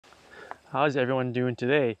How's everyone doing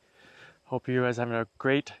today? Hope you guys are having a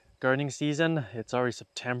great gardening season. It's already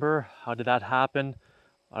September. How did that happen?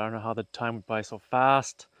 I don't know how the time went by so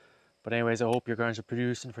fast. But anyways, I hope your gardens are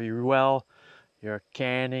producing for you well. You're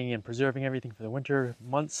canning and preserving everything for the winter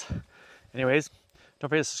months. Anyways, don't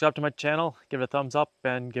forget to subscribe to my channel, give it a thumbs up,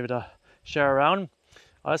 and give it a share around.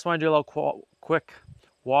 I just want to do a little quick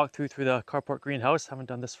walkthrough through the Carport greenhouse. Haven't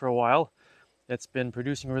done this for a while. It's been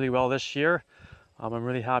producing really well this year. I'm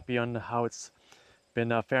really happy on how it's been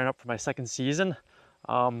faring up for my second season.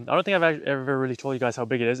 I don't think I've ever really told you guys how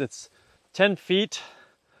big it is. It's 10 feet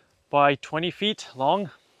by 20 feet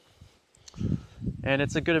long, and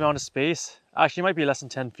it's a good amount of space. Actually, it might be less than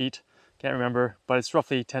 10 feet, can't remember, but it's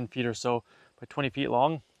roughly 10 feet or so by 20 feet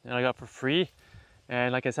long, and I got it for free.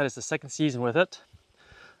 And like I said, it's the second season with it.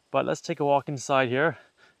 But let's take a walk inside here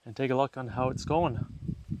and take a look on how it's going.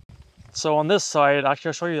 So on this side, actually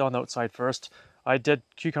I'll show you on the outside first. I did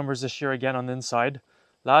cucumbers this year again on the inside.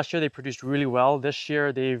 Last year they produced really well. This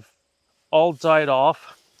year they've all died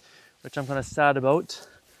off, which I'm kind of sad about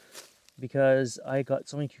because I got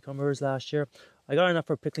so many cucumbers last year. I got enough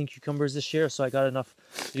for pickling cucumbers this year, so I got enough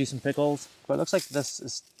to do some pickles. But it looks like this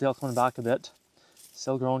is still coming back a bit.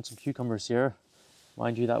 Still growing some cucumbers here.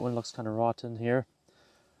 Mind you, that one looks kind of rotten here.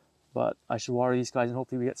 But I should water these guys and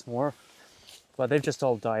hopefully we get some more. But they've just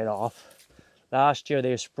all died off. Last year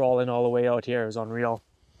they were sprawling all the way out here. It was unreal.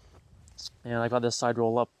 And I got this side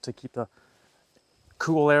roll up to keep the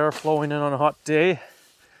cool air flowing in on a hot day.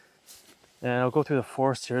 And I'll go through the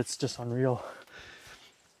forest here. It's just unreal.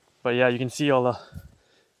 But yeah, you can see all the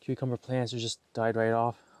cucumber plants are just died right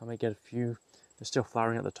off. I might get a few. They're still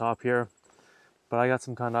flowering at the top here. But I got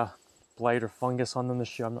some kind of blight or fungus on them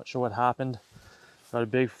this year. I'm not sure what happened. Got a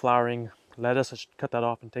big flowering lettuce. I should cut that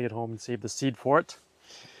off and take it home and save the seed for it.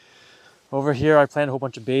 Over here I planted a whole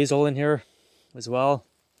bunch of basil in here as well,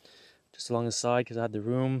 just along the side because I had the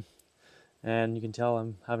room, and you can tell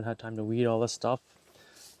I haven't had time to weed all this stuff.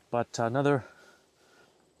 But another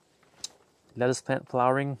lettuce plant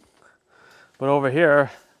flowering. But over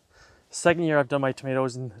here, second year I've done my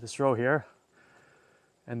tomatoes in this row here,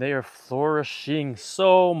 and they are flourishing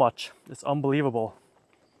so much. It's unbelievable.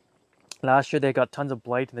 Last year they got tons of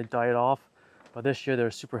blight and they died off, but this year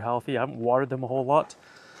they're super healthy. I haven't watered them a whole lot.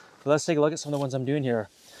 So let's take a look at some of the ones I'm doing here.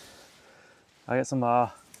 I got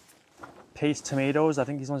some paste tomatoes. I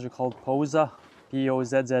think these ones are called Poza,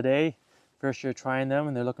 P-O-Z-Z-A. First year trying them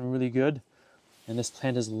and they're looking really good. And this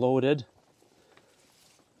plant is loaded.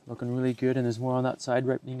 Looking really good, and there's more on that side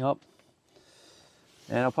ripening up.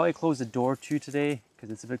 And I'll probably close the door too today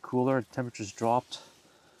because it's a bit cooler. The temperature's dropped.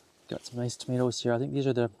 Got some nice tomatoes here. I think these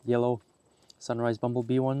are the yellow Sunrise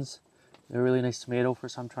Bumblebee ones. They're a really nice tomato.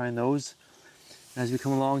 First time trying those. And as we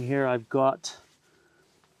come along here, I've got,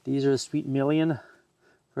 these are the Sweet Million.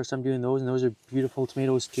 First time doing those, and those are beautiful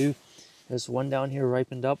tomatoes too. There's one down here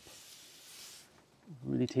ripened up.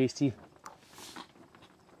 Really tasty.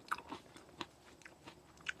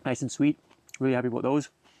 Nice and sweet. Really happy about those.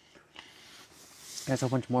 There's a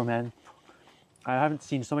bunch more, man. I haven't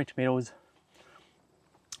seen so many tomatoes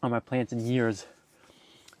on my plants in years.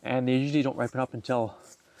 And they usually don't ripen up until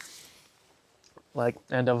like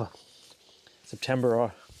end of September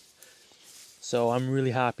or so. I'm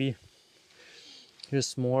really happy. Here's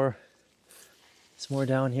some more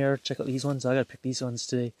down here. Check out these ones. I gotta pick these ones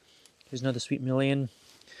today. Here's another Sweet Million.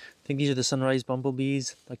 I think these are the Sunrise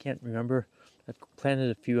Bumblebees. I can't remember. I've planted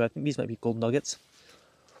a few. I think these might be Gold Nuggets.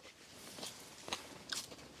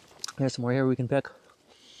 Here's some more here we can pick.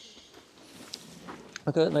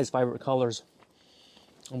 Look at that nice vibrant colors.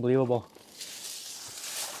 Unbelievable.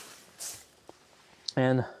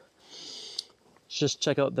 And just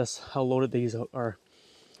check out this, how loaded these are.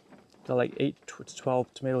 Got like 8 to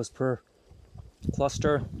 12 tomatoes per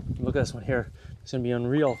cluster. Look at this one here. It's gonna be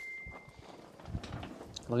unreal.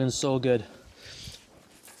 Looking so good.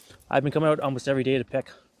 I've been coming out almost every day to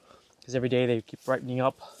pick because every day they keep ripening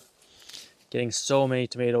up. Getting so many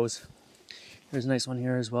tomatoes. Here's a nice one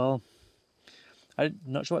here as well. I'm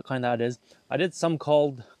not sure what kind that is. I did some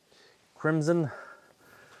called Crimson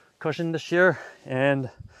Cushion this year,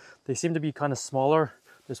 and they seem to be kind of smaller.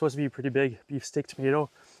 They're supposed to be pretty big beefsteak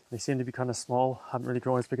tomato. They seem to be kind of small. Haven't really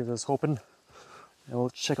grown as big as I was hoping. And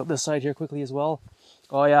we'll check out this side here quickly as well.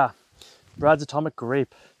 Oh yeah, Brad's Atomic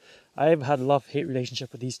Grape. I've had a love-hate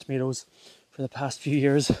relationship with these tomatoes for the past few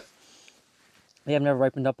years. They have never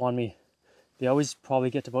ripened up on me. They always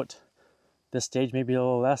probably get to about this stage, maybe a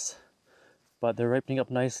little less. But they're ripening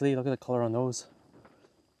up nicely. Look at the color on those.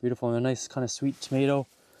 Beautiful, and a nice kind of sweet tomato.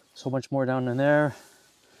 So much more down in there.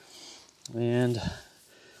 And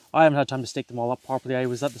I haven't had time to stake them all up properly. I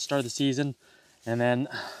was at the start of the season, and then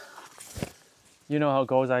you know how it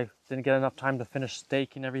goes. I didn't get enough time to finish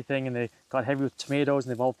staking everything, and they got heavy with tomatoes,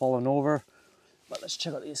 and they've all fallen over. But let's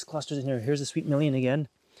check out these clusters in here. Here's the Sweet Million again.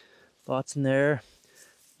 Lots in there.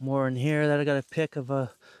 More in here that I got to pick of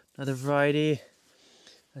another variety.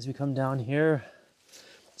 As we come down here,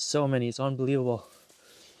 so many. It's unbelievable.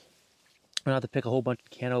 I'm gonna have to pick a whole bunch and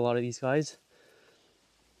can a lot of these guys.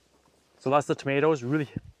 So that's the tomatoes. Really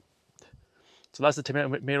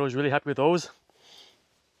happy with those.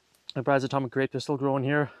 The Brad's atomic grape, they're still growing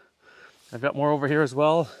here. I've got more over here as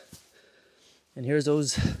well. And here's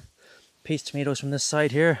those paste tomatoes from this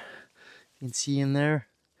side here. You can see in there,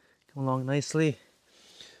 come along nicely.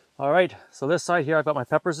 All right, so this side here, I've got my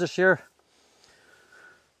peppers this year.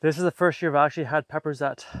 This is the first year I've actually had peppers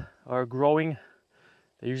that are growing.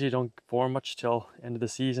 They usually don't form much till end of the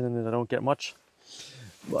season, and then they don't get much.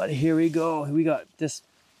 But here we go. We got, this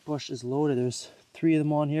bush is loaded. There's 3 of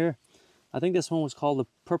them on here. I think this one was called the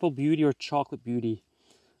Purple Beauty or Chocolate Beauty.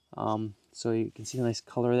 So you can see the nice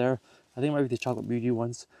color there. I think it might be the Chocolate Beauty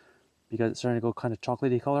ones because it's starting to go kind of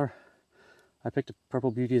chocolatey color. I picked a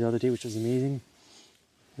Purple Beauty the other day, which was amazing.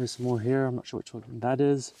 There's some more here. I'm not sure which one that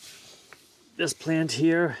is. This plant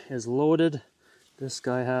here is loaded. This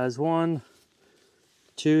guy has 1,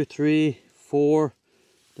 2, 3, 4.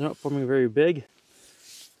 They're not forming very big,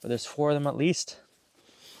 but there's 4 of them at least.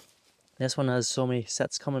 This one has so many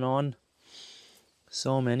sets coming on.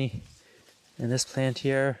 So many. And this plant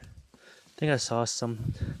here, I think I saw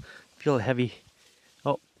some, feel heavy.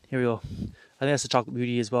 Oh, here we go. I think that's the Chocolate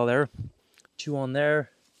Beauty as well there. 2 on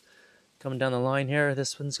there. Coming down the line here,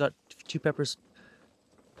 this one's got 2 peppers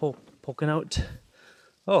poking out.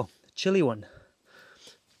 Oh, the chili one.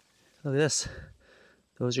 Look at this.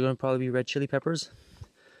 Those are going to probably be red chili peppers.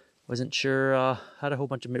 Wasn't sure, had a whole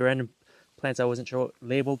bunch of random plants I wasn't sure what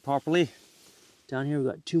labeled properly. Down here we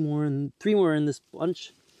got 2 more and 3 more in this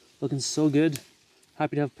bunch. Looking so good.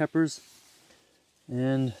 Happy to have peppers.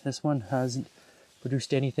 And this one hasn't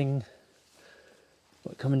produced anything.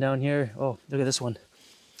 But coming down here, oh, look at this one.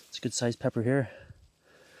 It's a good sized pepper here.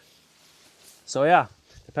 So yeah,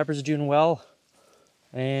 the peppers are doing well.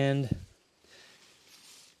 And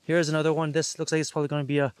here's another one. This looks like it's probably going to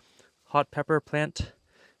be a hot pepper plant,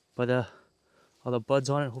 but all the buds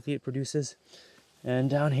on it, hopefully it produces. And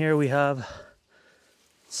down here we have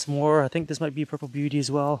some more. I think this might be Purple Beauty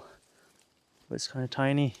as well, but it's kind of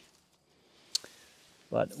tiny.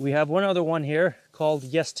 But we have one other one here called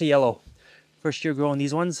Yes to Yellow. First year growing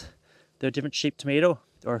these ones. They're a different shaped tomato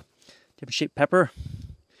or different shaped pepper.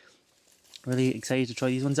 Really excited to try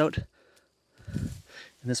these ones out. And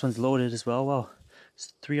this one's loaded as well. Wow,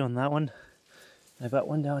 there's 3 on that one. I've got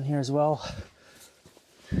one down here as well.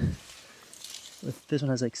 This one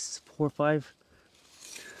has like 4 or 5.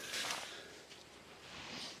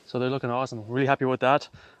 So they're looking awesome. Really happy with that.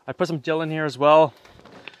 I put some dill in here as well.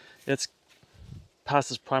 It's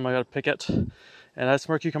past its prime, I gotta pick it. And I have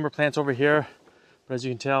some more cucumber plants over here, but as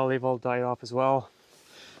you can tell, they've all died off as well.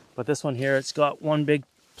 But this one here, it's got one big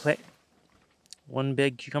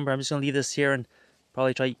cucumber. I'm just gonna leave this here and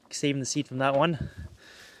probably try saving the seed from that one.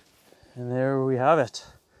 And there we have it.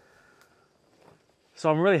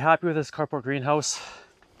 So I'm really happy with this Carport greenhouse.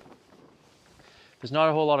 There's not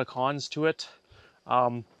a whole lot of cons to it.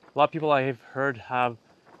 A lot of people I've heard have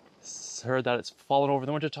heard that it's fallen over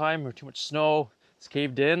the winter time or too much snow, it's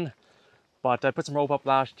caved in. But I put some rope up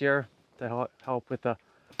last year to help with the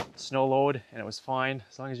snow load, and it was fine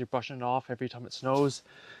as long as you're brushing it off every time it snows.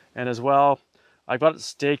 And as well, I've got it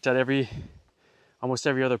staked at almost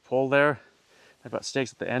every other pole there. I've got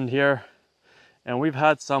stakes at the end here, and we've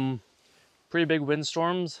had some pretty big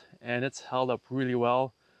windstorms, and it's held up really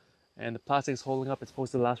well. And the plastic's holding up. It's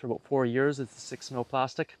supposed to last for about 4 years. It's a 6 mil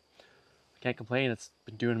plastic. I can't complain. It's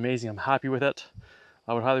been doing amazing. I'm happy with it.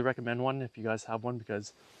 I would highly recommend one if you guys have one,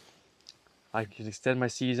 because I can extend my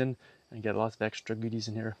season and get lots of extra goodies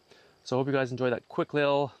in here. So I hope you guys enjoyed that quick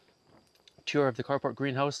little tour of the Carport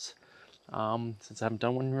greenhouse, since I haven't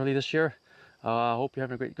done one really this year. I hope you're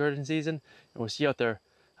having a great gardening season, and we'll see you out there.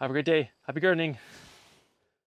 Have a great day. Happy gardening.